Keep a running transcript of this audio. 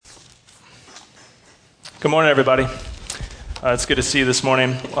Good morning, everybody. It's good to see you this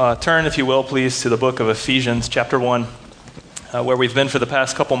morning. Turn, if you will, please, to the book of Ephesians, chapter 1, where we've been for the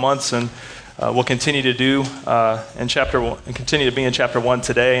past couple months, and we'll continue to do in chapter 1, and continue to be in chapter 1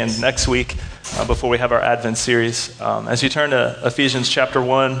 today and next week before we have our Advent series. As you turn to Ephesians chapter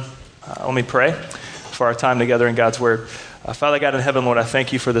 1, let me pray for our time together in God's Word. Father God in heaven, Lord, I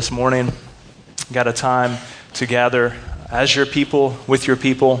thank you for this morning. Got a time to gather as your people, with your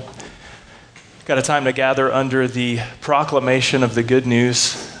people. Got a time to gather under the proclamation of the good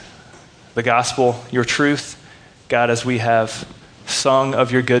news, the gospel, your truth. God, as we have sung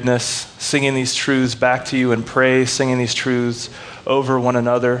of your goodness, singing these truths back to you in praise, singing these truths over one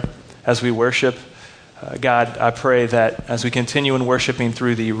another as we worship. God, I pray that as we continue in worshiping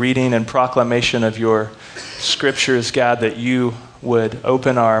through the reading and proclamation of your scriptures, God, that you would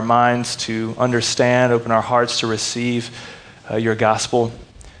open our minds to understand, open our hearts to receive your gospel.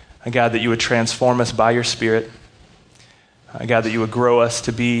 God, that you would transform us by your Spirit. God, that you would grow us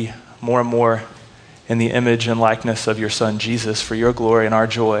to be more and more in the image and likeness of your Son, Jesus, for your glory and our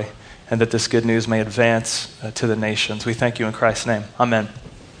joy, and that this good news may advance to the nations. We thank you in Christ's name. Amen.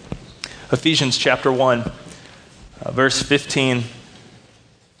 Ephesians chapter 1, verse 15.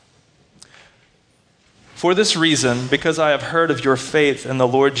 For this reason, because I have heard of your faith in the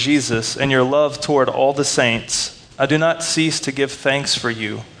Lord Jesus and your love toward all the saints, I do not cease to give thanks for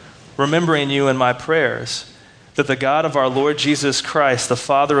you, remembering you in my prayers, that the God of our Lord Jesus Christ, the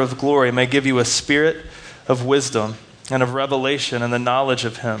Father of glory, may give you a spirit of wisdom and of revelation and the knowledge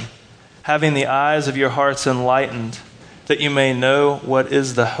of him, having the eyes of your hearts enlightened, that you may know what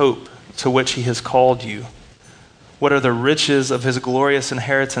is the hope to which he has called you, what are the riches of his glorious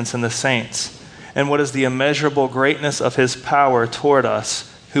inheritance in the saints, and what is the immeasurable greatness of his power toward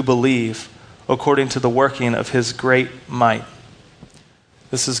us who believe, according to the working of his great might.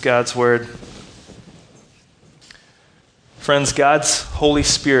 This is God's word. Friends, God's Holy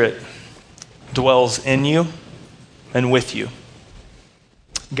Spirit dwells in you and with you,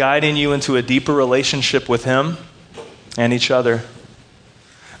 guiding you into a deeper relationship with him and each other,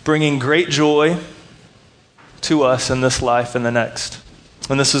 bringing great joy to us in this life and the next.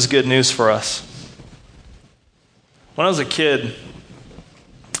 And this is good news for us. When I was a kid,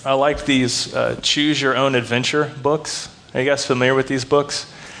 I liked these Choose Your Own Adventure books. Are you guys familiar with these books?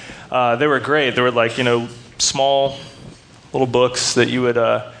 They were great. They were like, small little books that you would,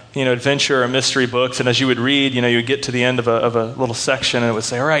 adventure or mystery books. And as you would read, you would get to the end of a little section and it would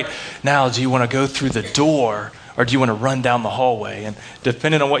say, all right, now do you want to go through the door or do you want to run down the hallway? And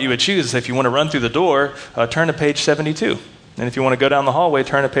depending on what you would choose, if you want to run through the door, turn to page 72. And if you want to go down the hallway,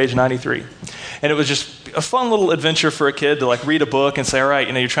 turn to page 93. And it was just a fun little adventure for a kid to read a book and say, all right,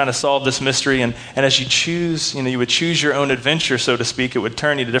 you're trying to solve this mystery. And as you choose, you would choose your own adventure, so to speak. It would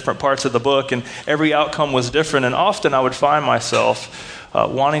turn you to different parts of the book and every outcome was different. And often I would find myself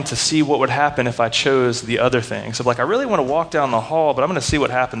wanting to see what would happen if I chose the other things. So I really want to walk down the hall, but I'm going to see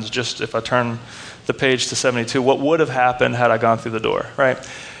what happens just if I turn the page to 72. What would have happened had I gone through the door, right?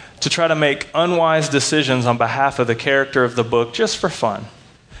 To try to make unwise decisions on behalf of the character of the book just for fun,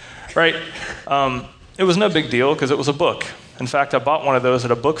 right? It was no big deal because it was a book. In fact, I bought one of those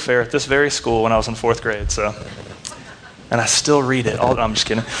at a book fair at this very school when I was in 4th grade. And I still read it. I'm just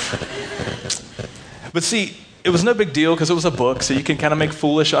kidding. But see, it was no big deal because it was a book, so you can kind of make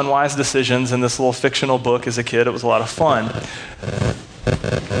foolish, unwise decisions in this little fictional book as a kid. It was a lot of fun.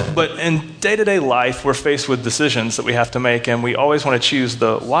 But in day-to-day life, we're faced with decisions that we have to make, and we always want to choose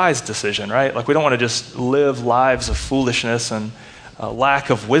the wise decision, right? We don't want to just live lives of foolishness and lack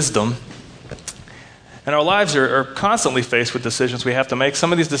of wisdom. And our lives are constantly faced with decisions we have to make.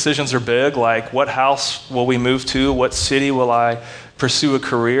 Some of these decisions are big, like what house will we move to? What city will I pursue a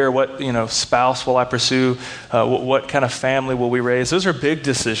career? What spouse will I pursue? What kind of family will we raise? Those are big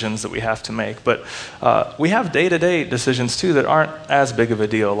decisions that we have to make. But we have day-to-day decisions too that aren't as big of a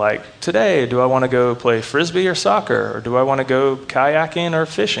deal. Like today, do I want to go play frisbee or soccer, or do I want to go kayaking or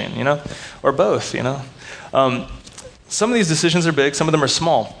fishing? Or both. Some of these decisions are big. Some of them are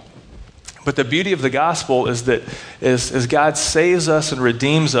small. But the beauty of the gospel is that as God saves us and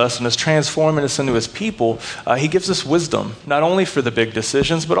redeems us and is transforming us into his people, he gives us wisdom, not only for the big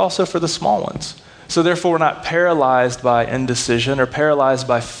decisions, but also for the small ones. So therefore, we're not paralyzed by indecision or paralyzed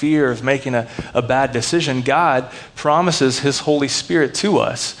by fear of making a bad decision. God promises his Holy Spirit to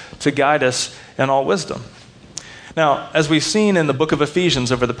us to guide us in all wisdom. Now, as we've seen in the book of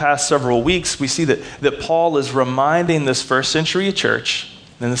Ephesians over the past several weeks, we see that Paul is reminding this first century church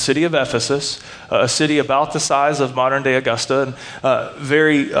in the city of Ephesus, a city about the size of modern-day Augusta, and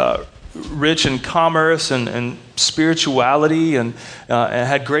very rich in commerce and spirituality and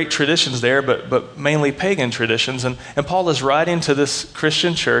had great traditions there, but mainly pagan traditions. And Paul is writing to this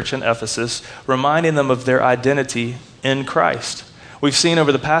Christian church in Ephesus, reminding them of their identity in Christ. We've seen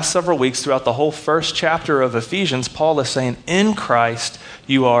over the past several weeks throughout the whole first chapter of Ephesians, Paul is saying, in Christ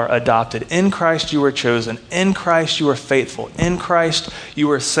you are adopted. In Christ you are chosen. In Christ you are faithful. In Christ you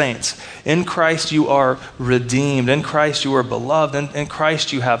are saints. In Christ you are redeemed. In Christ you are beloved. In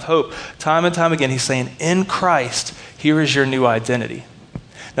Christ you have hope. Time and time again, he's saying, in Christ, here is your new identity.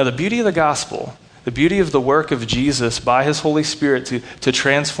 Now, the beauty of the gospel, the beauty of the work of Jesus by his Holy Spirit to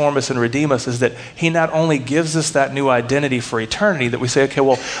transform us and redeem us is that he not only gives us that new identity for eternity, that we say, okay,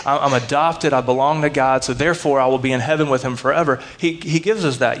 well, I'm adopted, I belong to God, so therefore I will be in heaven with him forever. He gives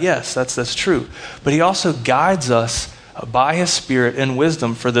us that, yes, that's true. But he also guides us by his Spirit in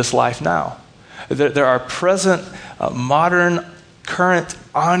wisdom for this life now. There are present, modern, current,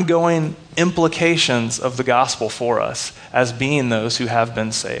 ongoing implications of the gospel for us as being those who have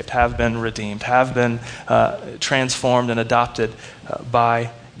been saved, have been redeemed, have been transformed and adopted by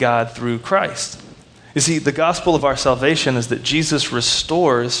God through Christ. You see, the gospel of our salvation is that Jesus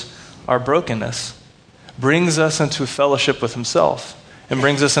restores our brokenness, brings us into fellowship with himself, and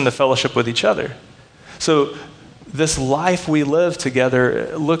brings us into fellowship with each other. So this life we live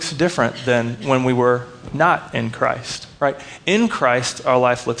together looks different than when we were not in Christ, right? In Christ, our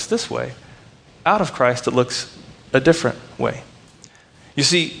life looks this way. Out of Christ, it looks a different way. You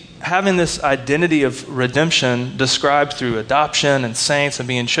see, having this identity of redemption described through adoption and saints and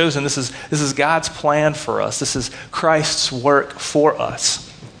being chosen, this is God's plan for us. This is Christ's work for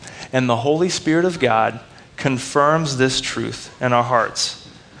us. And the Holy Spirit of God confirms this truth in our hearts.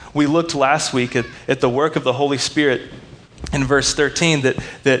 We looked last week at the work of the Holy Spirit in verse 13,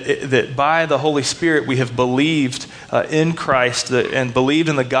 that by the Holy Spirit we have believed in Christ and believed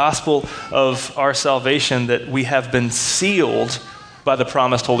in the gospel of our salvation, that we have been sealed by the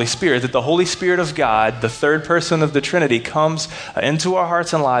promised Holy Spirit, that the Holy Spirit of God, the third person of the Trinity, comes into our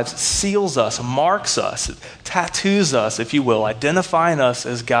hearts and lives, seals us, marks us, tattoos us, if you will, identifying us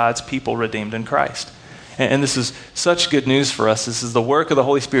as God's people redeemed in Christ. And this is such good news for us. This is the work of the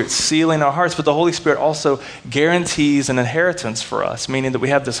Holy Spirit sealing our hearts, but the Holy Spirit also guarantees an inheritance for us, meaning that we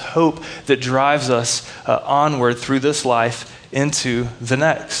have this hope that drives us onward through this life into the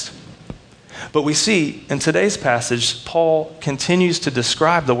next. But we see in today's passage, Paul continues to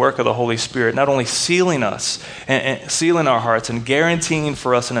describe the work of the Holy Spirit, not only sealing us and sealing our hearts and guaranteeing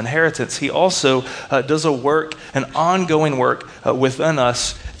for us an inheritance, he also does a work, an ongoing work within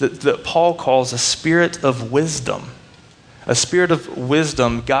us that Paul calls a spirit of wisdom. A spirit of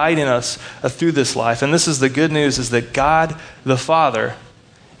wisdom guiding us through this life. And this is the good news, is that God the Father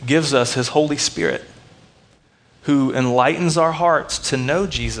gives us his Holy Spirit, who enlightens our hearts to know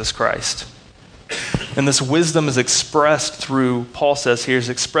Jesus Christ. And this wisdom is expressed through, Paul says here, is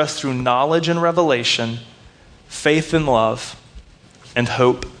expressed through knowledge and revelation, faith and love, and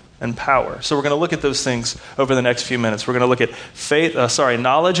hope and power. So we're going to look at those things over the next few minutes. We're going to look at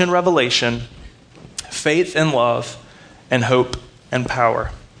knowledge and revelation, faith and love, and hope and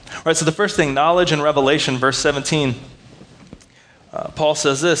power. All right, so the first thing, knowledge and revelation, verse 17, Paul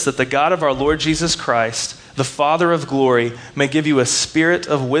says this, that the God of our Lord Jesus Christ, the Father of glory, may give you a spirit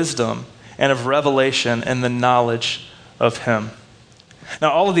of wisdom and of revelation and the knowledge of him.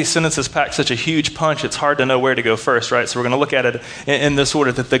 Now, all of these sentences pack such a huge punch, it's hard to know where to go first, right? So we're going to look at it in this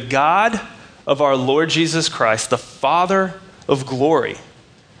order, that the God of our Lord Jesus Christ, the Father of glory,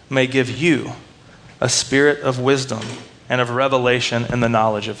 may give you a spirit of wisdom and of revelation and the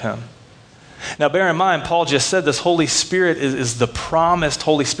knowledge of him. Now, bear in mind, Paul just said this Holy Spirit is the promised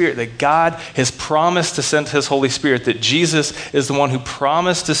Holy Spirit, that God has promised to send his Holy Spirit, that Jesus is the one who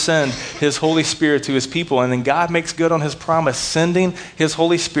promised to send his Holy Spirit to his people. And then God makes good on his promise, sending his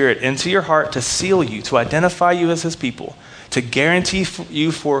Holy Spirit into your heart to seal you, to identify you as his people, to guarantee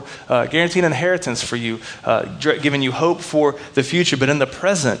an inheritance for you, giving you hope for the future. But in the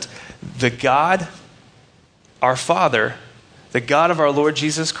present, the God, our Father, the God of our Lord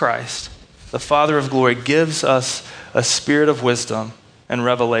Jesus Christ, the Father of glory, gives us a spirit of wisdom and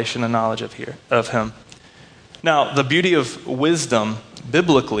revelation and knowledge of him. Now, the beauty of wisdom,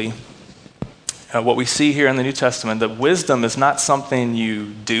 biblically, what we see here in the New Testament, that wisdom is not something you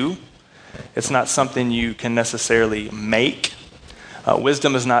do. It's not something you can necessarily make.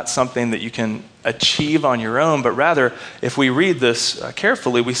 Wisdom is not something that you can achieve on your own, but rather, if we read this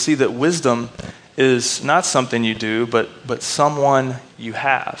carefully, we see that wisdom is not something you do, but someone you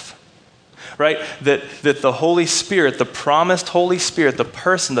have. right? That the Holy Spirit, the promised Holy Spirit, the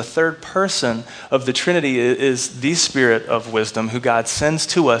person, the third person of the Trinity is the Spirit of wisdom who God sends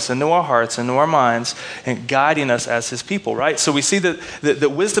to us into our hearts, into our minds, and guiding us as his people, right? So we see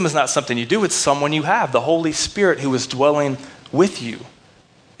that wisdom is not something you do, it's someone you have, the Holy Spirit who is dwelling with you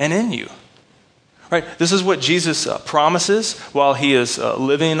and in you. Right? This is what Jesus promises while he is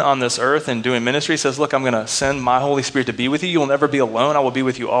living on this earth and doing ministry. He says, look, I'm going to send my Holy Spirit to be with you. You will never be alone. I will be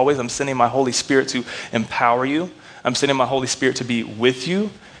with you always. I'm sending my Holy Spirit to empower you. I'm sending my Holy Spirit to be with you.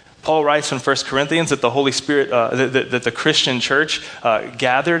 Paul writes in 1 Corinthians that the Holy Spirit, that the Christian church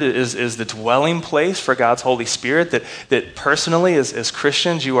gathered is the dwelling place for God's Holy Spirit, that personally as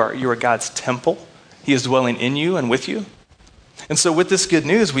Christians, you are God's temple. He is dwelling in you and with you. And so with this good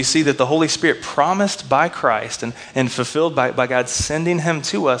news, we see that the Holy Spirit promised by Christ and fulfilled by God sending him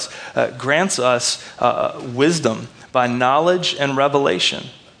to us grants us wisdom by knowledge and revelation.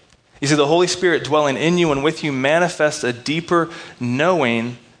 You see, the Holy Spirit dwelling in you and with you manifests a deeper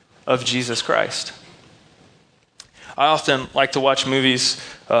knowing of Jesus Christ. I often like to watch movies,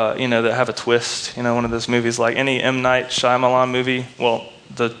 that have a twist. One of those movies like any M. Night Shyamalan movie. Well,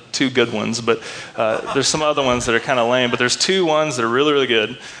 the two good ones, but there's some other ones that are kind of lame, but there's two ones that are really, really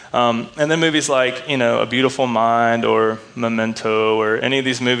good. And then movies like, A Beautiful Mind or Memento or any of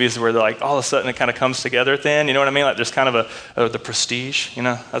these movies where they're like, all of a sudden it kind of comes together at the end, you know what I mean? Like there's kind of The Prestige,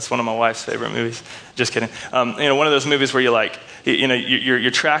 that's one of my wife's favorite movies. Just kidding. One of those movies where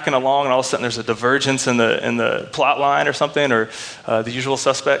you're tracking along and all of a sudden there's a divergence in the plot line or something, or The Usual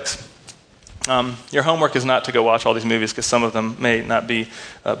Suspects. Your homework is not to go watch all these movies because some of them may not be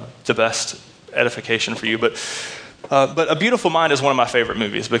the best edification for you. But A Beautiful Mind is one of my favorite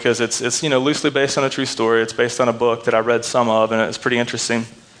movies because it's loosely based on a true story. It's based on a book that I read some of, and it's pretty interesting.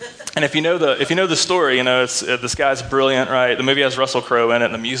 And if you know the story, it's this guy's brilliant, right? The movie has Russell Crowe in it,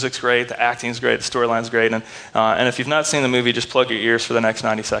 and the music's great, the acting's great, the storyline's great, and if you've not seen the movie, just plug your ears for the next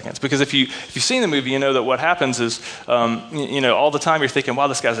 90 seconds. Because if you've seen the movie, you know that what happens is, all the time you're thinking, wow,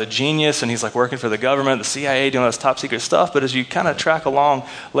 this guy's a genius, and he's like working for the government, the CIA, doing all this top secret stuff. But as you kind of track along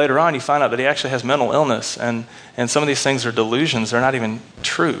later on, you find out that he actually has mental illness, and some of these things are delusions; they're not even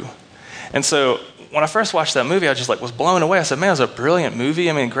true. And so when I first watched that movie, I just was blown away. I said, man, it was a brilliant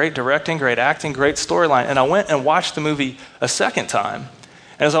movie. Great directing, great acting, great storyline. And I went and watched the movie a second time.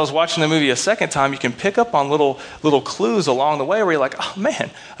 And as I was watching the movie a second time, you can pick up on little clues along the way where you're like, oh man,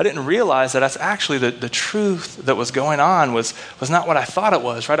 I didn't realize that that's actually the truth that was going on was not what I thought it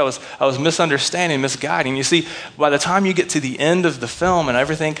was, right? I was misunderstanding, misguiding. You see, by the time you get to the end of the film and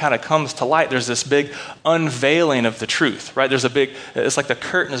everything kind of comes to light, there's this big unveiling of the truth, right? It's like the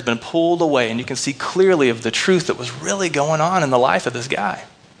curtain has been pulled away and you can see clearly of the truth that was really going on in the life of this guy.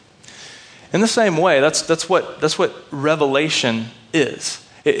 In the same way, that's what revelation is.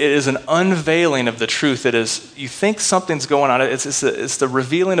 It is an unveiling of the truth. It is, you think something's going on. It's the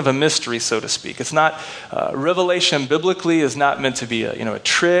revealing of a mystery, so to speak. It's not, revelation biblically is not meant to be a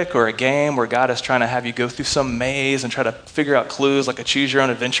trick or a game where God is trying to have you go through some maze and try to figure out clues like a choose your own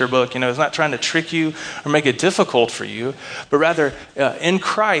adventure book. It's not trying to trick you or make it difficult for you, but rather in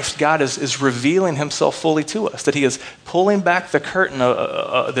Christ, God is revealing himself fully to us, that he is pulling back the curtain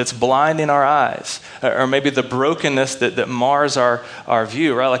that's blinding our eyes, or maybe the brokenness that mars our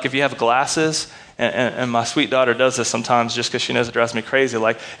view. Right? Like if you have glasses, and my sweet daughter does this sometimes just because she knows it drives me crazy.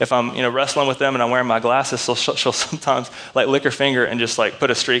 Like if I'm wrestling with them and I'm wearing my glasses, she'll sometimes lick her finger and just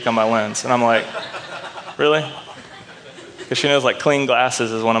put a streak on my lens. And I'm like, really? Because she knows clean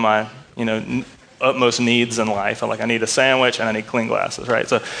glasses is one of my utmost needs in life. I need a sandwich and I need clean glasses, right?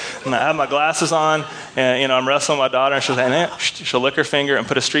 So I have my glasses on and I'm wrestling with my daughter and she'll lick her finger and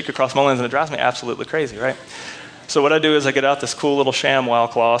put a streak across my lens and it drives me absolutely crazy, right? So what I do is I get out this cool little ShamWow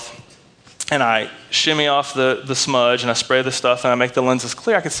cloth and I shimmy off the smudge and I spray the stuff and I make the lenses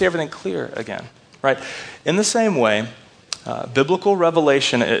clear. I can see everything clear again, right? In the same way, biblical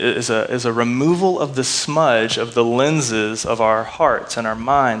revelation is a removal of the smudge of the lenses of our hearts and our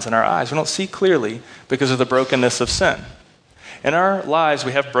minds and our eyes. We don't see clearly because of the brokenness of sin. In our lives,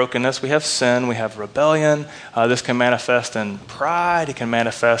 we have brokenness, we have sin, we have rebellion. This can manifest in pride. It can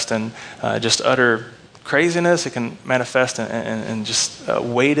manifest in just utter craziness. It can manifest in just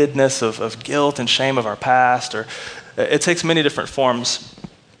weightedness of guilt and shame of our past. Or it takes many different forms,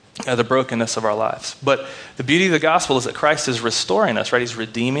 the brokenness of our lives. But the beauty of the gospel is that Christ is restoring us, right? He's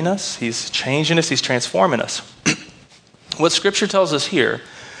redeeming us. He's changing us. He's transforming us. What Scripture tells us here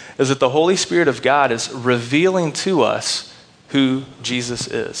is that the Holy Spirit of God is revealing to us who Jesus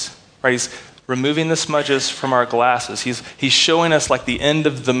is, right? He's removing the smudges from our glasses. He's showing us like the end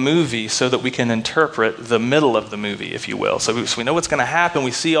of the movie so that we can interpret the middle of the movie, if you will. So we know what's going to happen.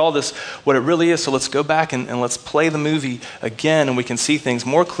 We see all this, what it really is. So let's go back and let's play the movie again, and we can see things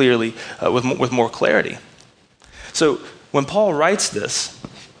more clearly with more clarity. So when Paul writes this,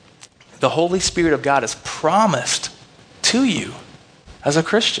 the Holy Spirit of God is promised to you as a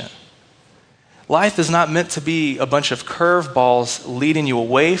Christian. Life is not meant to be a bunch of curveballs leading you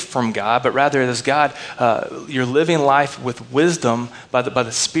away from God, but rather as God, you're living life with wisdom by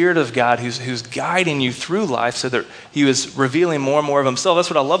the Spirit of God who's guiding you through life so that he is revealing more and more of himself. That's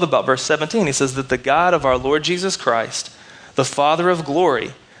what I love about verse 17. He says that the God of our Lord Jesus Christ, the Father of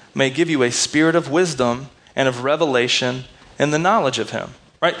glory, may give you a spirit of wisdom and of revelation and the knowledge of him.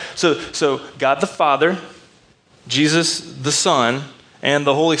 Right? So God the Father, Jesus the Son, and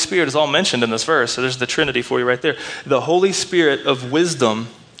the Holy Spirit is all mentioned in this verse. So there's the Trinity for you right there. The Holy Spirit of wisdom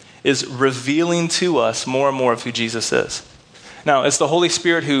is revealing to us more and more of who Jesus is. Now, it's the Holy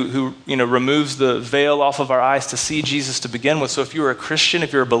Spirit who removes the veil off of our eyes to see Jesus to begin with. So if you're a Christian,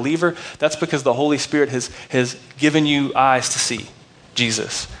 if you're a believer, that's because the Holy Spirit has given you eyes to see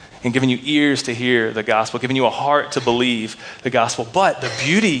Jesus and given you ears to hear the gospel, given you a heart to believe the gospel. But the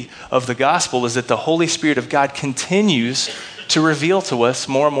beauty of the gospel is that the Holy Spirit of God continues to reveal to us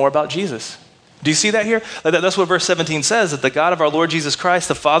more and more about Jesus. Do you see that here? That's what verse 17 says, that the God of our Lord Jesus Christ,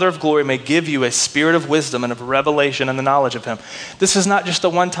 the Father of glory, may give you a spirit of wisdom and of revelation and the knowledge of him. This is not just a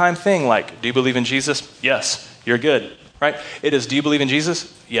one-time thing like, do you believe in Jesus? Yes, you're good, right? It is, do you believe in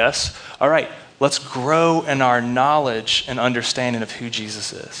Jesus? Yes. All right, let's grow in our knowledge and understanding of who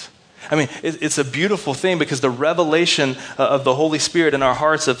Jesus is. I mean, it's a beautiful thing because the revelation of the Holy Spirit in our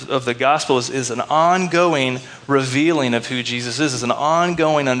hearts of the gospel is an ongoing revealing of who Jesus is an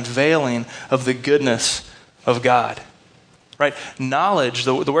ongoing unveiling of the goodness of God. Right? Knowledge,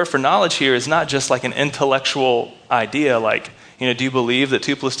 the word for knowledge here is not just like an intellectual idea like, do you believe that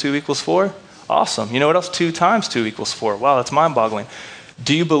 2 + 2 = 4? Awesome. You know what else? 2 × 2 = 4. Wow, that's mind-boggling.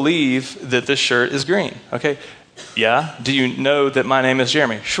 Do you believe that this shirt is green? Okay. Yeah. Do you know that my name is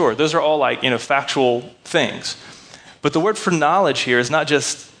Jeremy? Sure. Those are all like, factual things. But the word for knowledge here is not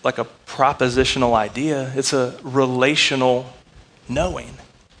just like a propositional idea. It's a relational knowing.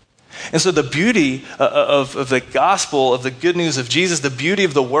 And so the beauty of the gospel, of the good news of Jesus, the beauty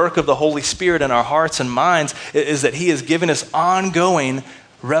of the work of the Holy Spirit in our hearts and minds is that he has given us ongoing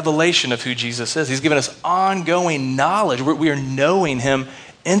revelation of who Jesus is. He's given us ongoing knowledge. We are knowing him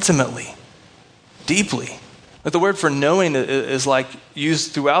intimately, deeply. But the word for knowing is like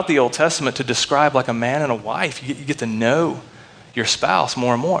used throughout the Old Testament to describe like a man and a wife. You get to know your spouse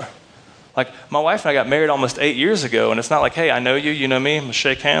more and more. Like my wife and I got married almost 8 years ago, and it's not like, hey, I know you, you know me, I'm gonna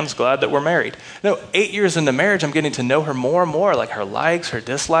shake hands, glad that we're married. No, 8 years into marriage, I'm getting to know her more and more, like her likes, her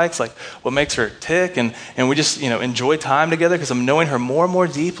dislikes, like what makes her tick, and we just enjoy time together because I'm knowing her more and more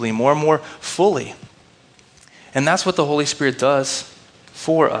deeply, more and more fully. And that's what the Holy Spirit does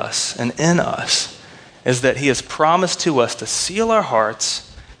for us and in us. Is that he has promised to us to seal our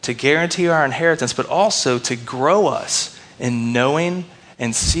hearts, to guarantee our inheritance, but also to grow us in knowing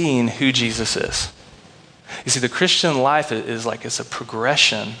and seeing who Jesus is. You see, the Christian life is like it's a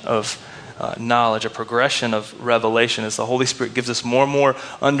progression of knowledge, a progression of revelation. As the Holy Spirit gives us more and more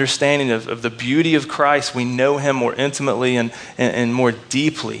understanding of the beauty of Christ, we know him more intimately and more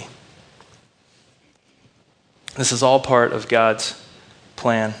deeply. This is all part of God's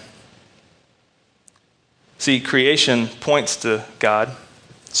plan. See, creation points to God.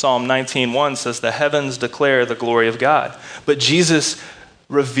 Psalm 19:1 says, the heavens declare the glory of God. But Jesus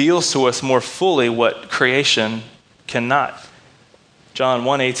reveals to us more fully what creation cannot. John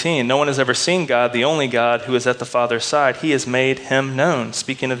 1:18, no one has ever seen God, the only God who is at the Father's side. He has made him known.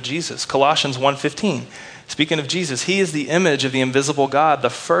 Speaking of Jesus. Colossians 1:15, speaking of Jesus, he is the image of the invisible God, the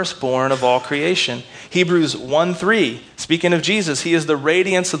firstborn of all creation. Hebrews 1:3, speaking of Jesus, he is the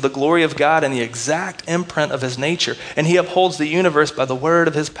radiance of the glory of God and the exact imprint of his nature, and he upholds the universe by the word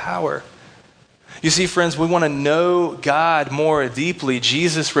of his power. You see, friends, we want to know God more deeply.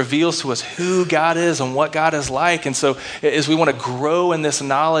 Jesus reveals to us who God is and what God is like. And so as we want to grow in this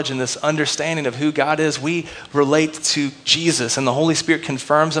knowledge and this understanding of who God is, we relate to Jesus. And the Holy Spirit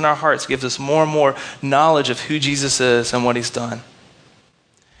confirms in our hearts, gives us more and more knowledge of who Jesus is and what he's done.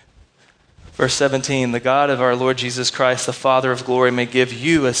 Verse 17, the God of our Lord Jesus Christ, the Father of glory, may give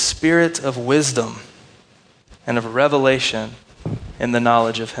you a spirit of wisdom and of revelation in the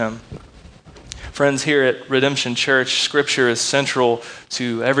knowledge of him. Friends, here at Redemption Church, Scripture is central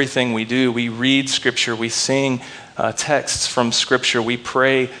to everything we do. We read Scripture, we sing texts from Scripture. We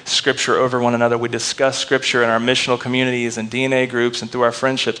pray Scripture over one another. We discuss Scripture in our missional communities and DNA groups and through our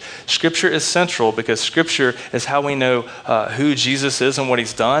friendships. Scripture is central because Scripture is how we know who Jesus is and what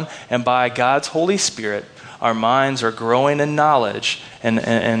he's done. And by God's Holy Spirit, our minds are growing in knowledge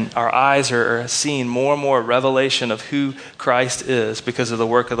and our eyes are seeing more and more revelation of who Christ is because of the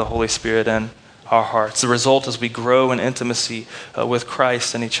work of the Holy Spirit in our hearts. The result is we grow in intimacy with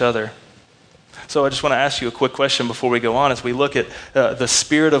Christ and each other. So I just want to ask you a quick question before we go on as we look at the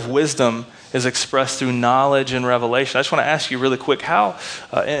spirit of wisdom is expressed through knowledge and revelation. I just want to ask you really quick,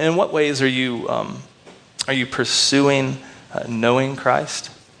 in what ways are you pursuing knowing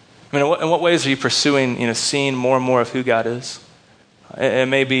Christ? I mean, in what ways are you pursuing, seeing more and more of who God is? It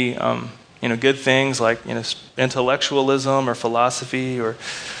may be, good things like, intellectualism or philosophy or,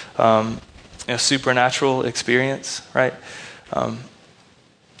 supernatural experience, right?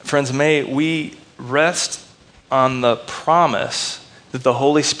 Friends, may we rest on the promise that the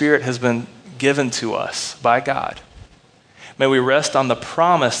Holy Spirit has been given to us by God. May we rest on the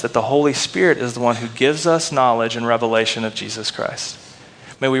promise that the Holy Spirit is the one who gives us knowledge and revelation of Jesus Christ.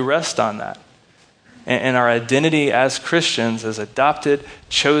 May we rest on that. And our identity as Christians, as adopted,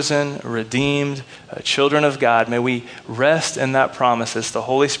 chosen, redeemed, children of God, may we rest in that promise. It's the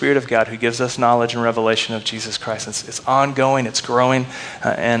Holy Spirit of God who gives us knowledge and revelation of Jesus Christ. It's ongoing, it's growing,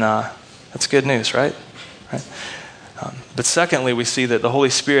 and that's good news, right? But secondly, we see that the Holy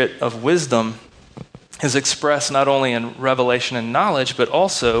Spirit of wisdom is expressed not only in revelation and knowledge, but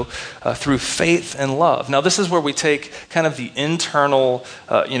also through faith and love. Now, this is where we take kind of the internal,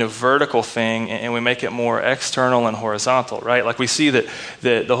 vertical thing, and we make it more external and horizontal, right? Like we see that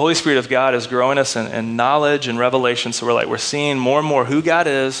the Holy Spirit of God is growing us in knowledge and revelation. So we're seeing more and more who God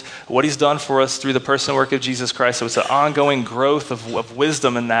is, what he's done for us through the person and work of Jesus Christ. So it's an ongoing growth of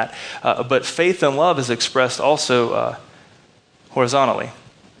wisdom in that. But faith and love is expressed also horizontally.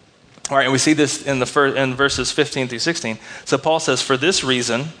 All right, and we see this in verses 15 through 16. So Paul says, "For this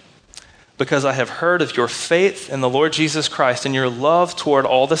reason, because I have heard of your faith in the Lord Jesus Christ and your love toward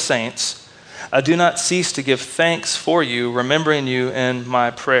all the saints, I do not cease to give thanks for you, remembering you in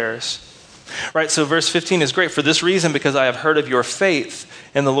my prayers." Right, so verse 15 is great. "For this reason, because I have heard of your faith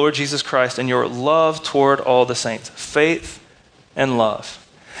in the Lord Jesus Christ and your love toward all the saints." Faith and love.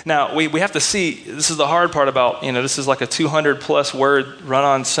 Now, we have to see, this is the hard part about, this is like a 200-plus word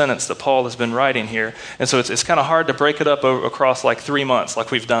run-on sentence that Paul has been writing here. And so it's kind of hard to break it up across like 3 months like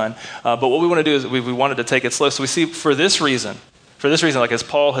we've done. But what we want to do is we wanted to take it slow. So we see for this reason, like as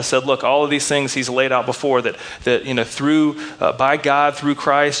Paul has said, look, all of these things he's laid out before that by God, through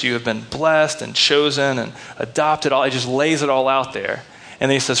Christ, you have been blessed and chosen and adopted. He just lays it all out there.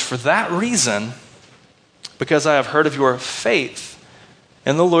 And then he says, "For that reason, because I have heard of your faith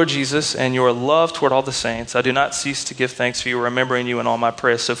in the Lord Jesus and your love toward all the saints, I do not cease to give thanks for you, remembering you in all my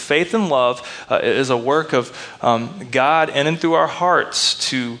prayers." So faith and love is a work of God in and through our hearts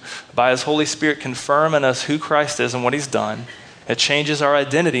to, by his Holy Spirit, confirm in us who Christ is and what he's done. It changes our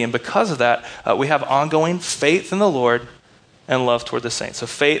identity. And because of that, we have ongoing faith in the Lord and love toward the saints. So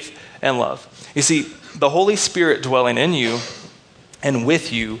faith and love. You see, the Holy Spirit dwelling in you and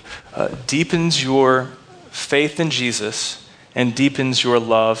with you deepens your faith in Jesus and deepens your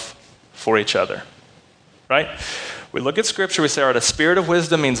love for each other, right? We look at Scripture, we say, all right, a spirit of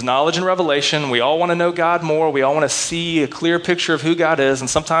wisdom means knowledge and revelation. We all want to know God more. We all want to see a clear picture of who God is. And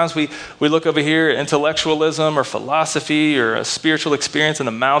sometimes we look over here at intellectualism or philosophy or a spiritual experience in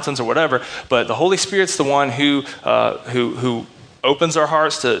the mountains or whatever. But the Holy Spirit's the one who opens our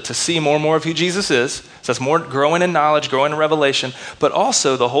hearts to see more and more of who Jesus is. So that's more growing in knowledge, growing in revelation. But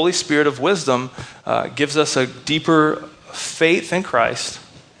also the Holy Spirit of wisdom gives us a deeper faith in Christ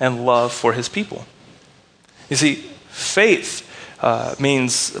and love for his people. You see, faith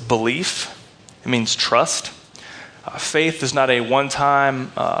means belief. It means trust. Faith is not a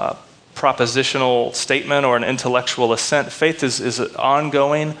one-time propositional statement or an intellectual assent. Faith is an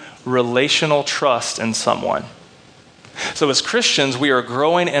ongoing relational trust in someone. So as Christians, we are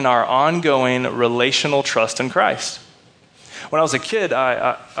growing in our ongoing relational trust in Christ. When I was a kid,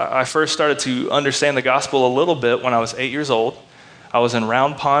 I first started to understand the gospel a little bit when I was 8 years old. I was in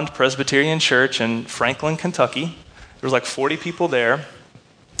Round Pond Presbyterian Church in Franklin, Kentucky. There was like 40 people there.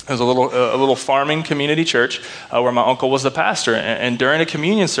 It was a little farming community church where my uncle was the pastor. And during a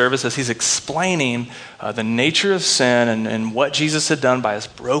communion service, as he's explaining the nature of sin and what Jesus had done by his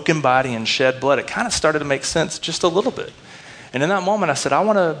broken body and shed blood, it kind of started to make sense just a little bit. And in that moment, I said, I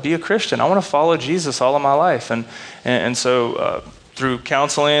want to be a Christian. I want to follow Jesus all of my life. And so through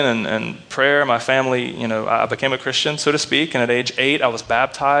counseling and prayer, my family, I became a Christian, so to speak. And at age 8, I was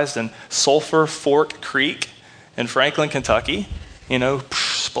baptized in Sulphur Fork Creek in Franklin, Kentucky,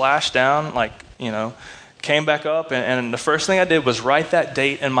 splashed down, came back up, and the first thing I did was write that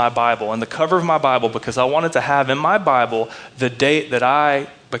date in my Bible, in the cover of my Bible, because I wanted to have in my Bible the date that I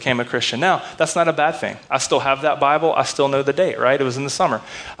became a Christian. Now, that's not a bad thing. I still have that Bible. I still know the date, right? It was in the summer.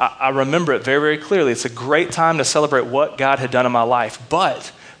 I remember it very, very clearly. It's a great time to celebrate what God had done in my life.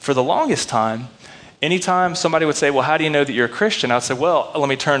 But for the longest time, anytime somebody would say, well, how do you know that you're a Christian? I'd say, well, let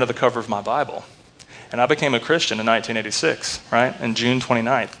me turn to the cover of my Bible. And I became a Christian in 1986, right? And June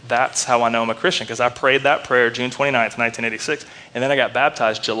 29th. That's how I know I'm a Christian, because I prayed that prayer June 29th, 1986. And then I got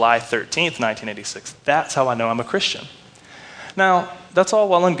baptized July 13th, 1986. That's how I know I'm a Christian. Now, that's all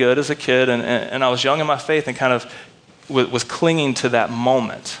well and good as a kid, and I was young in my faith and kind of was clinging to that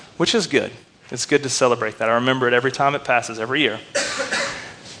moment, which is good. It's good to celebrate that. I remember it every time it passes, every year.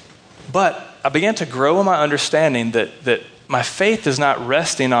 But I began to grow in my understanding that my faith is not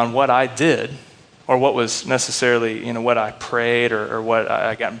resting on what I did or what was necessarily, what I prayed or what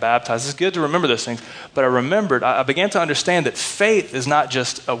I got baptized. It's good to remember those things. But I began to understand that faith is not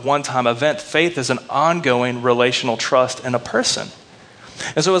just a one-time event. Faith is an ongoing relational trust in a person.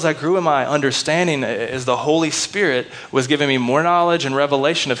 And so as I grew in my understanding, as the Holy Spirit was giving me more knowledge and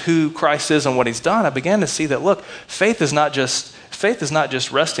revelation of who Christ is and what he's done, I began to see that, look, faith is not just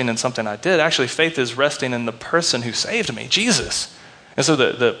resting in something I did. Actually, faith is resting in the person who saved me, Jesus. And so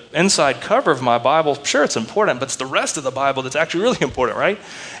the inside cover of my Bible, sure, it's important, but it's the rest of the Bible that's actually really important, right?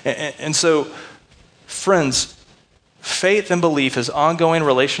 And so, friends, faith and belief is ongoing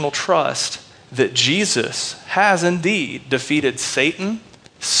relational trust that Jesus has indeed defeated Satan,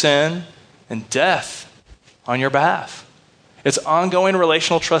 sin, and death on your behalf. It's ongoing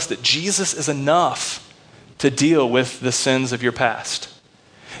relational trust that Jesus is enough to deal with the sins of your past.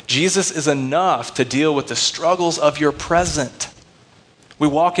 Jesus is enough to deal with the struggles of your present. We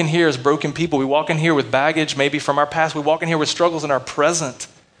walk in here as broken people. We walk in here with baggage maybe from our past. We walk in here with struggles in our present.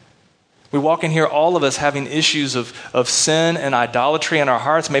 We walk in here, all of us, having issues of sin and idolatry in our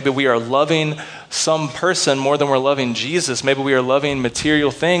hearts. Maybe we are loving some person more than we're loving Jesus. Maybe we are loving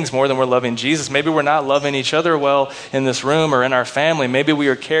material things more than we're loving Jesus. Maybe we're not loving each other well in this room or in our family. Maybe we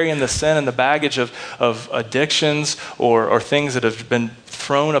are carrying the sin and the baggage of addictions or things that have been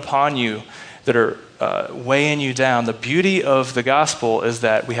thrown upon you that are weighing you down. The beauty of the gospel is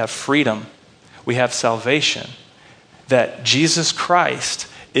that we have freedom. We have salvation. That Jesus Christ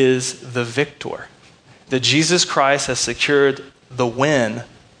is the victor. That Jesus Christ has secured the win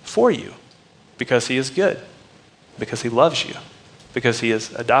for you because he is good, because he loves you, because he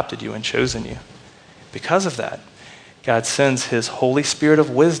has adopted you and chosen you. Because of that, God sends his Holy Spirit of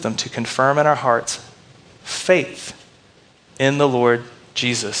wisdom to confirm in our hearts faith in the Lord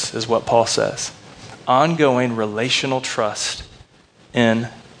Jesus, is what Paul says. Ongoing relational trust in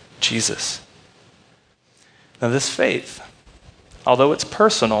Jesus. Now, this faith, although it's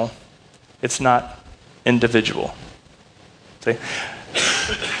personal, it's not individual. See?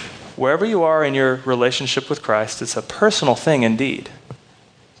 Wherever you are in your relationship with Christ, it's a personal thing indeed,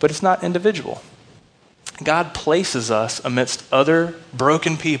 but it's not individual. God places us amidst other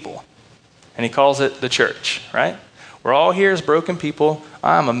broken people, and he calls it the church, right? We're all here as broken people.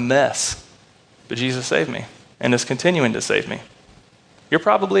 I'm a mess, but Jesus saved me and is continuing to save me. You're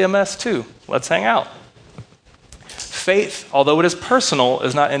probably a mess too. Let's hang out. Faith, although it is personal,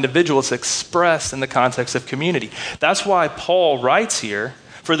 is not individual. It's expressed in the context of community. That's why Paul writes here,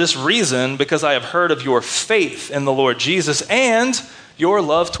 for this reason, because I have heard of your faith in the Lord Jesus and your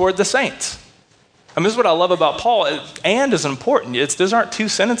love toward the saints. I mean, this is what I love about Paul. And is important. Those aren't two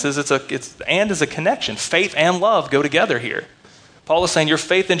sentences. It's and is a connection. Faith and love go together here. Paul is saying your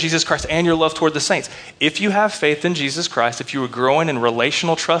faith in Jesus Christ and your love toward the saints. If you have faith in Jesus Christ, if you are growing in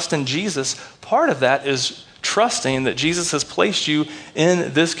relational trust in Jesus, part of that is trusting that Jesus has placed you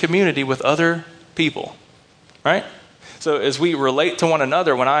in this community with other people, right? So as we relate to one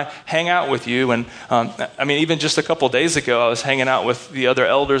another, when I hang out with you, and even just a couple days ago, I was hanging out with the other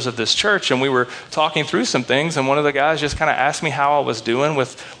elders of this church, and we were talking through some things, and one of the guys just kind of asked me how I was doing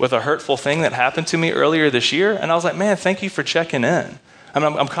with a hurtful thing that happened to me earlier this year, and I was like, man, thank you for checking in.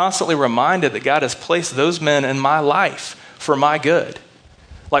 I'm constantly reminded that God has placed those men in my life for my good.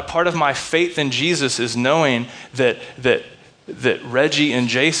 Like part of my faith in Jesus is knowing that Reggie and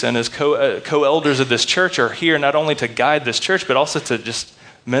Jason as co-elders of this church are here not only to guide this church, but also to just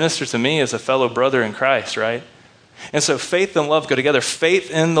minister to me as a fellow brother in Christ, right? And so faith and love go together.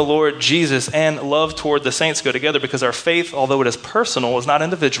 Faith in the Lord Jesus and love toward the saints go together because our faith, although it is personal, is not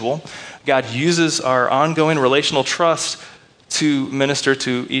individual. God uses our ongoing relational trust to minister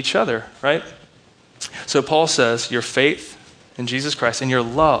to each other, right? So Paul says your faith in Jesus Christ and your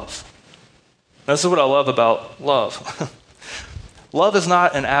love This is what I love about love. Love is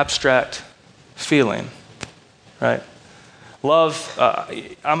not an abstract feeling, right? Love,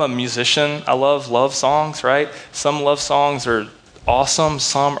 I'm a musician. I love songs, right? Some love songs are awesome.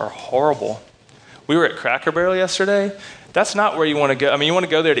 Some are horrible. We were at Cracker Barrel yesterday. That's not where you want to go. I mean, you want to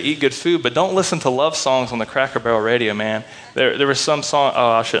go there to eat good food, but don't listen to love songs on the Cracker Barrel radio, man. There was some song,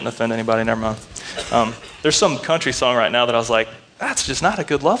 I shouldn't offend anybody, never mind. There's some country song right now that I was like, that's just not a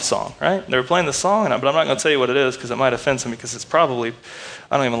good love song, right? They were playing the song, but I'm not going to tell you what it is because it might offend some, because it's probably,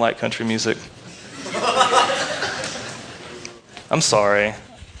 I don't even like country music. I'm sorry.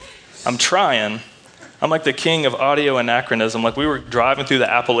 I'm trying. I'm like the king of audio anachronism. Like, we were driving through the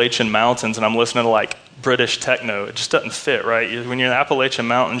Appalachian Mountains and I'm listening to like British techno. It just doesn't fit, right? When you're in the Appalachian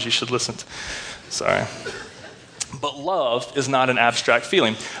Mountains, you should listen to, sorry. But love is not an abstract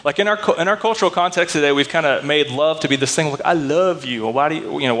feeling. Like in our cultural context today, we've kind of made love to be this thing like, I love you. Well, why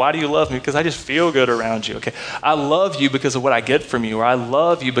do you love me? Because I just feel good around you. Okay, I love you because of what I get from you, or I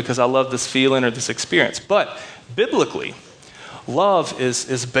love you because I love this feeling or this experience. But biblically, love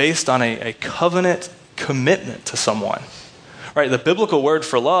is based on a covenant commitment to someone. Right? The biblical word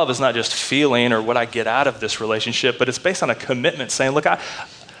for love is not just feeling or what I get out of this relationship, but it's based on a commitment saying, look,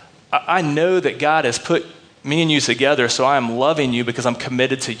 I know that God has put me and you together, so I am loving you because I'm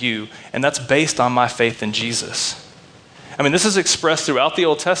committed to you, and that's based on my faith in Jesus. I mean, this is expressed throughout the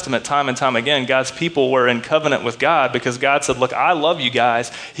Old Testament time and time again. God's people were in covenant with God because God said, look, I love you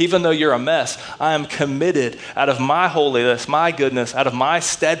guys. Even though you're a mess, I am committed out of my holiness, my goodness, out of my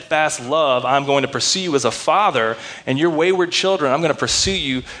steadfast love, I'm going to pursue you as a father, and your wayward children, I'm going to pursue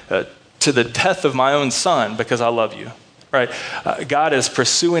you to the death of my own son because I love you. Right? God is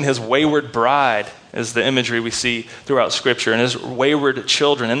pursuing his wayward bride, is the imagery we see throughout Scripture, and his wayward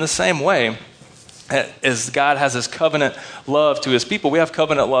children. In the same way, as God has his covenant love to his people, we have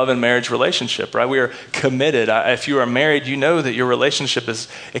covenant love in marriage relationship, right? We are committed. If you are married, you know that your relationship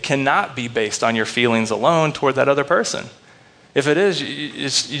it cannot be based on your feelings alone toward that other person. If it is,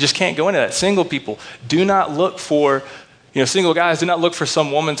 you just can't go into that. Single people, do not look for, single guys, do not look for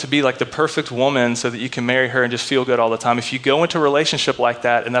some woman to be like the perfect woman so that you can marry her and just feel good all the time. If you go into a relationship like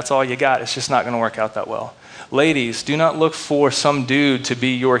that and that's all you got, it's just not going to work out that well. Ladies, do not look for some dude to be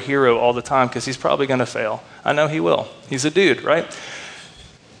your hero all the time because he's probably going to fail. I know he will. He's a dude, right?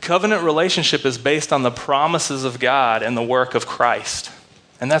 Covenant relationship is based on the promises of God and the work of Christ.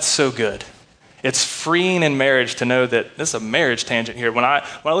 And that's so good. It's freeing in marriage to know that this is a marriage tangent here. When I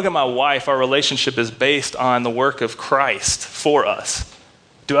look at my wife, our relationship is based on the work of Christ for us.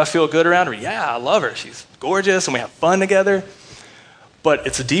 Do I feel good around her? Yeah, I love her. She's gorgeous and we have fun together. But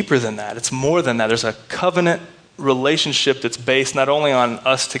it's deeper than that. It's more than that. There's a covenant relationship that's based not only on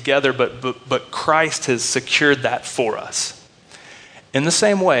us together, but Christ has secured that for us. In the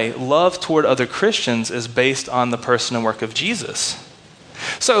same way, love toward other Christians is based on the person and work of Jesus.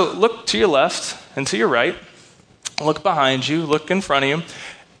 So look to your left and to your right. Look behind you. Look in front of you.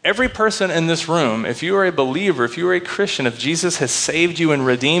 Every person in this room, if you are a believer, if you are a Christian, if Jesus has saved you and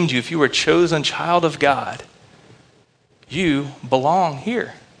redeemed you, if you are a chosen child of God, you belong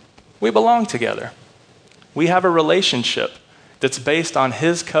here. We belong together. We have a relationship that's based on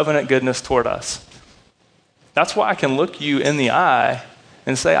his covenant goodness toward us. That's why I can look you in the eye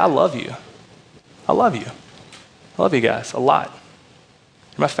and say, I love you. I love you. I love you guys a lot.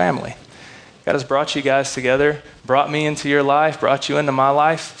 You're my family. God has brought you guys together, brought me into your life, brought you into my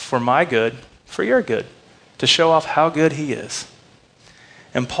life for my good, for your good, to show off how good he is.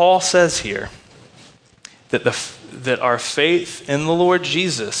 And Paul says here that our faith in the Lord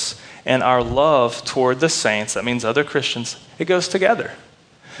Jesus and our love toward the saints, that means other Christians, it goes together.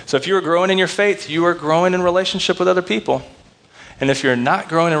 So if you are growing in your faith, you are growing in relationship with other people. And if you're not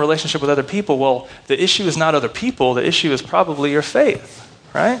growing in relationship with other people, well, the issue is not other people, the issue is probably your faith,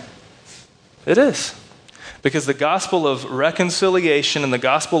 right? It is. Because the gospel of reconciliation and the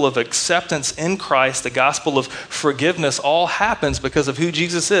gospel of acceptance in Christ, the gospel of forgiveness, all happens because of who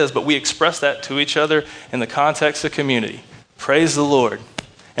Jesus is, but we express that to each other in the context of community. Praise the Lord.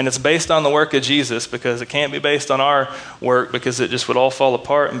 And it's based on the work of Jesus because it can't be based on our work because it just would all fall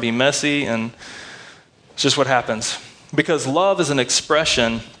apart and be messy, and it's just what happens. Because love is an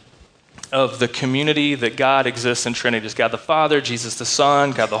expression of the community that God exists in Trinity. There's God the Father, Jesus the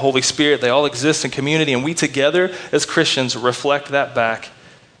Son, God the Holy Spirit. They all exist in community, and we together as Christians reflect that back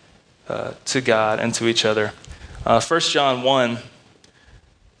to God and to each other. 1 John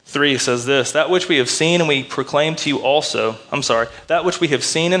 1:3 says this, that which we have seen and we proclaim to you also, that which we have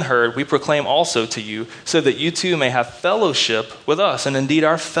seen and heard, we proclaim also to you, so that you too may have fellowship with us. And indeed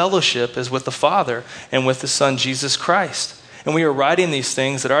our fellowship is with the Father and with the Son, Jesus Christ. And we are writing these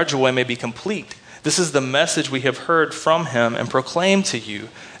things that our joy may be complete. This is the message we have heard from him and proclaimed to you,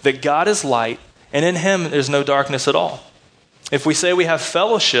 that God is light, and in him there's no darkness at all. If we say we have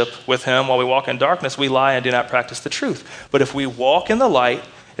fellowship with him while we walk in darkness, we lie and do not practice the truth. But if we walk in the light,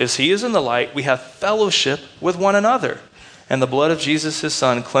 as he is in the light, we have fellowship with one another. And the blood of Jesus, his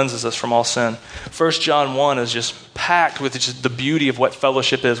son, cleanses us from all sin. 1 John 1 is just packed with just the beauty of what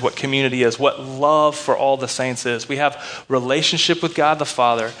fellowship is, what community is, what love for all the saints is. We have relationship with God the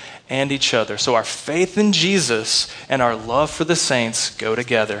Father and each other. So our faith in Jesus and our love for the saints go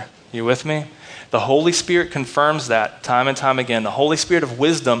together. You with me? The Holy Spirit confirms that time and time again. The Holy Spirit of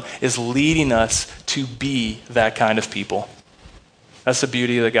wisdom is leading us to be that kind of people. That's the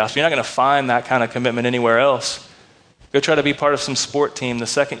beauty of the gospel. You're not going to find that kind of commitment anywhere else. Go try to be part of some sport team. The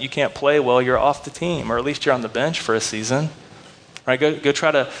second you can't play well, you're off the team, or at least you're on the bench for a season. Right? Go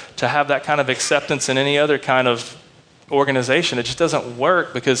try to have that kind of acceptance in any other kind of organization. It just doesn't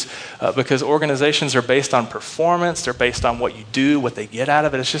work because organizations are based on performance. They're based on what you do, what they get out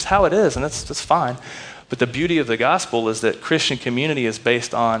of it. It's just how it is, and that's fine. But the beauty of the gospel is that Christian community is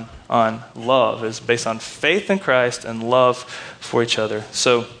based on love, is based on faith in Christ and love for each other.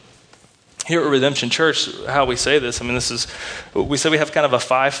 So here at Redemption Church, how we say this, we say we have kind of a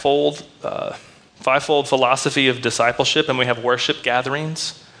fivefold philosophy of discipleship, and we have worship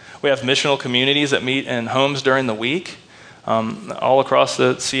gatherings. We have missional communities that meet in homes during the week. All across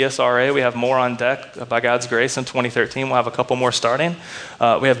the CSRA, we have more on deck by God's grace in 2013. We'll have a couple more starting.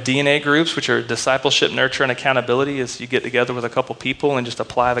 We have DNA groups, which are discipleship, nurture, and accountability as you get together with a couple people and just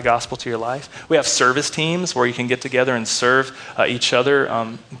apply the gospel to your life. We have service teams where you can get together and serve each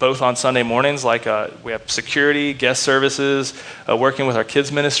other, both on Sunday mornings, like we have security, guest services, working with our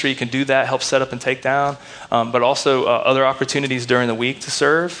kids ministry. You can do that, help set up and take down, but also other opportunities during the week to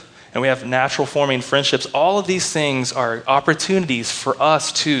serve. And we have natural forming friendships. All of these things are opportunities for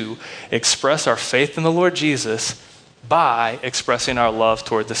us to express our faith in the Lord Jesus by expressing our love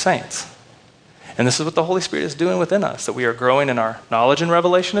toward the saints. And this is what the Holy Spirit is doing within us, that we are growing in our knowledge and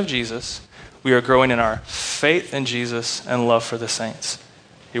revelation of Jesus. We are growing in our faith in Jesus and love for the saints.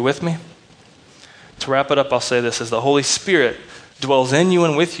 You with me? To wrap it up, I'll say this. As the Holy Spirit dwells in you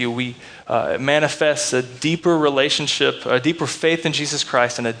and with you, we manifests a deeper relationship, a deeper faith in Jesus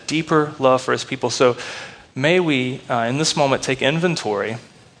Christ, and a deeper love for his people. So may we, in this moment, take inventory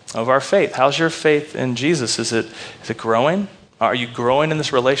of our faith. How's your faith in Jesus? Is it growing? Are you growing in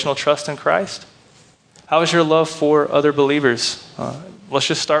this relational trust in Christ? How is your love for other believers? Let's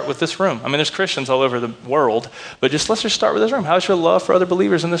just start with this room. There's Christians all over the world, but let's just start with this room. How's your love for other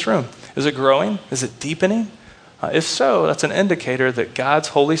believers in this room? Is it growing? Is it deepening? If so, that's an indicator that God's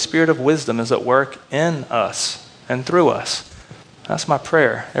Holy Spirit of wisdom is at work in us and through us. That's my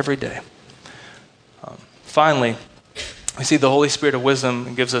prayer every day. Finally, we see the Holy Spirit of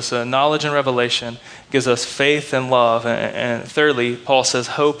wisdom gives us a knowledge and revelation, gives us faith and love. And thirdly, Paul says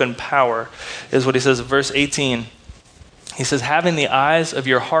hope and power is what he says in verse 18. He says, having the eyes of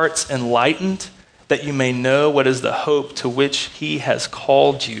your hearts enlightened, that you may know what is the hope to which he has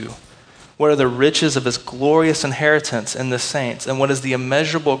called you. What are the riches of his glorious inheritance in the saints? And what is the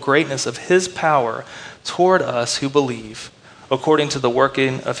immeasurable greatness of his power toward us who believe, according to the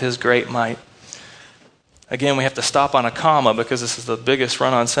working of his great might? Again, we have to stop on a comma because this is the biggest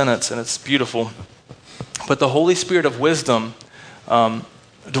run-on sentence, and it's beautiful. But the Holy Spirit of wisdom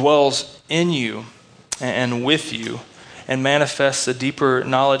dwells in you and with you and manifests a deeper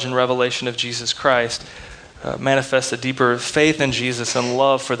knowledge and revelation of Jesus Christ. Manifests a deeper faith in Jesus and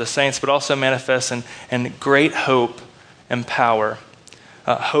love for the saints, but also manifests in great hope and power.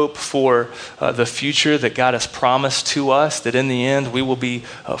 Hope for the future that God has promised to us, that in the end we will be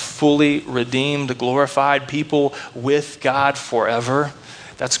fully redeemed, glorified people with God forever.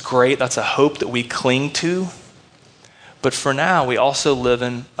 That's great. That's a hope that we cling to. But for now, we also live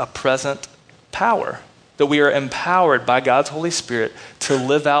in a present power, that we are empowered by God's Holy Spirit to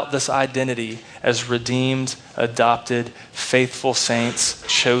live out this identity as redeemed, adopted, faithful saints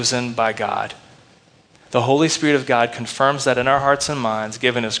chosen by God. The Holy Spirit of God confirms that in our hearts and minds,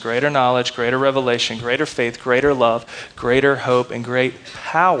 giving us greater knowledge, greater revelation, greater faith, greater love, greater hope, and great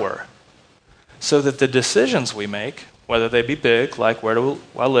power, so that the decisions we make, whether they be big, like where do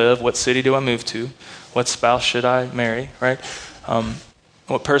I live, what city do I move to, what spouse should I marry, right?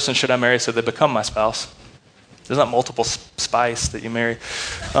 What person should I marry so they become my spouse? There's not multiple spice that you marry.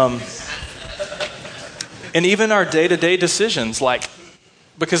 And even our day-to-day decisions,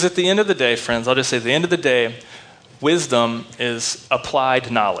 because at the end of the day, friends, I'll just say at the end of the day, wisdom is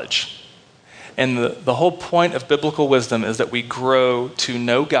applied knowledge. And the whole point of biblical wisdom is that we grow to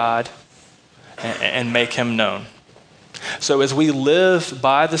know God and make him known. So as we live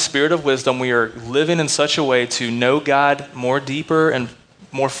by the Spirit of wisdom, we are living in such a way to know God more deeper and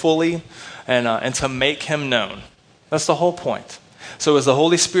more fully and to make him known. That's the whole point. So as the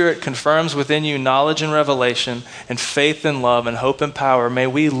Holy Spirit confirms within you knowledge and revelation and faith and love and hope and power, may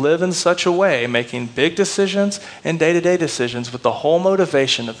we live in such a way, making big decisions and day-to-day decisions with the whole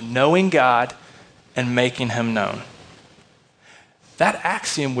motivation of knowing God and making him known. That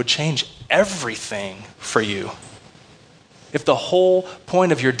axiom would change everything for you. If the whole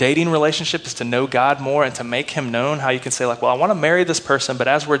point of your dating relationship is to know God more and to make him known, how you can say like, well, I want to marry this person, but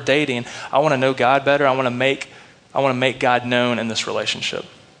as we're dating, I want to know God better. I want to make God known in this relationship,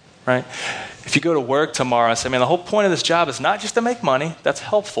 right? If you go to work tomorrow and say, man, the whole point of this job is not just to make money. That's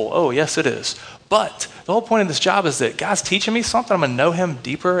helpful. Oh, yes, it is. But the whole point of this job is that God's teaching me something. I'm going to know him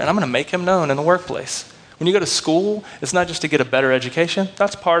deeper, and I'm going to make him known in the workplace. When you go to school, it's not just to get a better education.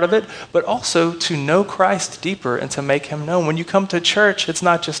 That's part of it, but also to know Christ deeper and to make him known. When you come to church, it's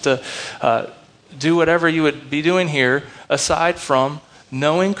not just to do whatever you would be doing here aside from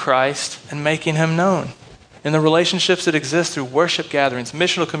knowing Christ and making him known. In the relationships that exist through worship gatherings,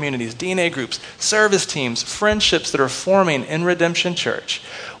 missional communities, DNA groups, service teams, friendships that are forming in Redemption Church,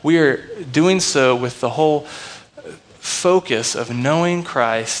 we are doing so with the whole focus of knowing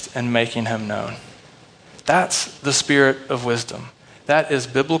Christ and making him known. That's the spirit of wisdom. That is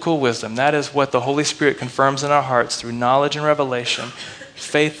biblical wisdom. That is what the Holy Spirit confirms in our hearts through knowledge and revelation,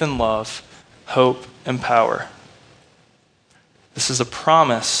 faith and love, hope and power. This is a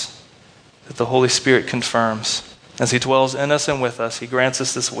promise that the Holy Spirit confirms. As he dwells in us and with us, he grants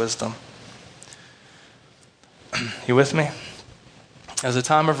us this wisdom. You with me? As a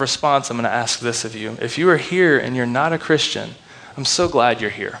time of response, I'm going to ask this of you. If you are here and you're not a Christian, I'm so glad you're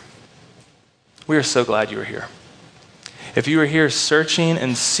here. We are so glad you are here. If you are here searching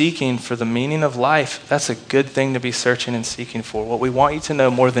and seeking for the meaning of life, that's a good thing to be searching and seeking for. What we want you to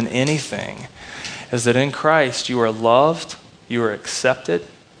know more than anything is that in Christ you are loved, you are accepted,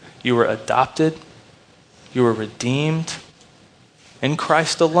 you are adopted, you are redeemed. In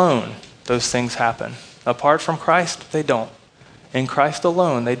Christ alone, those things happen. Apart from Christ, they don't. In Christ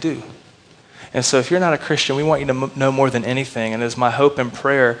alone, they do. And so if you're not a Christian, we want you to know more than anything. And it is my hope and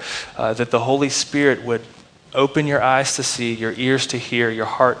prayer that the Holy Spirit would open your eyes to see, your ears to hear, your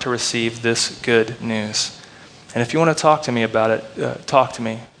heart to receive this good news. And if you want to talk to me about it, talk to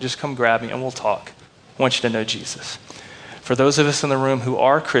me. Just come grab me and we'll talk. I want you to know Jesus. For those of us in the room who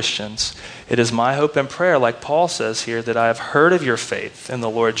are Christians, it is my hope and prayer, like Paul says here, that I have heard of your faith in the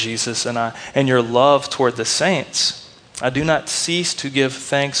Lord Jesus and your love toward the saints. I do not cease to give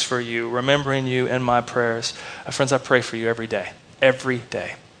thanks for you, remembering you in my prayers. Friends, I pray for you every day. Every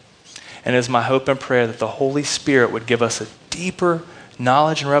day. And it is my hope and prayer that the Holy Spirit would give us a deeper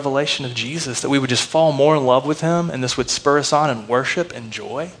knowledge and revelation of Jesus, that we would just fall more in love with him, and this would spur us on in worship and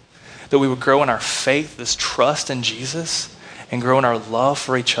joy, that we would grow in our faith, this trust in Jesus, and grow in our love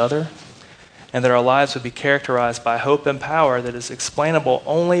for each other, and that our lives would be characterized by hope and power that is explainable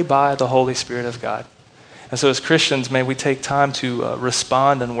only by the Holy Spirit of God. And so as Christians, may we take time to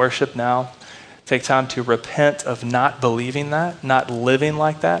respond and worship now. Take time to repent of not believing that, not living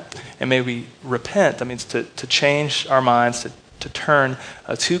like that. And may we repent, that means to change our minds, to turn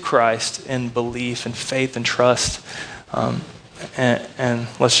to Christ in belief and faith and trust. And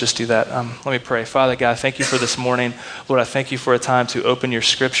let's just do that. Let me pray. Father God, thank you for this morning. Lord, I thank you for a time to open your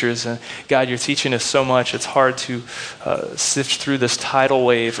scriptures. And God, you're teaching us so much. It's hard to sift through this tidal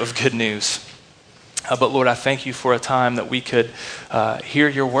wave of good news. But Lord, I thank you for a time that we could hear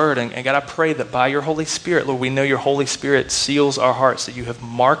your word. And God, I pray that by your Holy Spirit, Lord, we know your Holy Spirit seals our hearts, that you have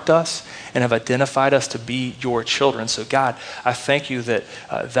marked us and have identified us to be your children. So God, I thank you that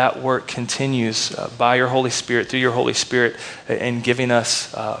that work continues by your Holy Spirit, through your Holy Spirit, in giving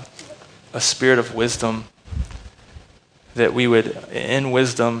us a spirit of wisdom, that we would, in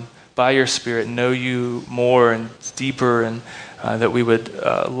wisdom, by your Spirit, know you more and deeper, and that we would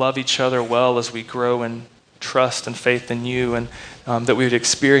love each other well as we grow in trust and faith in you, and that we would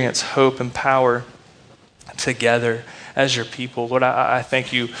experience hope and power together as your people. Lord, I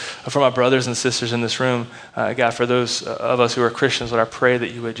thank you for my brothers and sisters in this room. God, for those of us who are Christians, Lord, I pray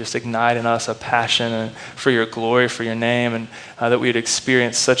that you would just ignite in us a passion for your glory, for your name, and that we would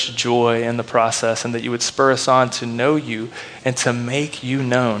experience such joy in the process, and that you would spur us on to know you and to make you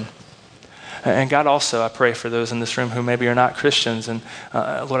known. And God, also, I pray for those in this room who maybe are not Christians. And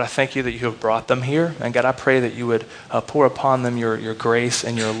Lord, I thank you that you have brought them here. And God, I pray that you would pour upon them your grace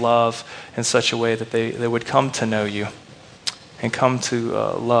and your love in such a way that they would come to know you and come to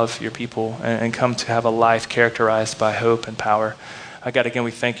love your people and come to have a life characterized by hope and power. God, again, we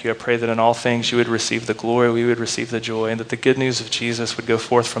thank you. I pray that in all things you would receive the glory, we would receive the joy, and that the good news of Jesus would go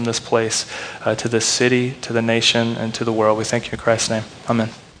forth from this place to this city, to the nation, and to the world. We thank you in Christ's name. Amen.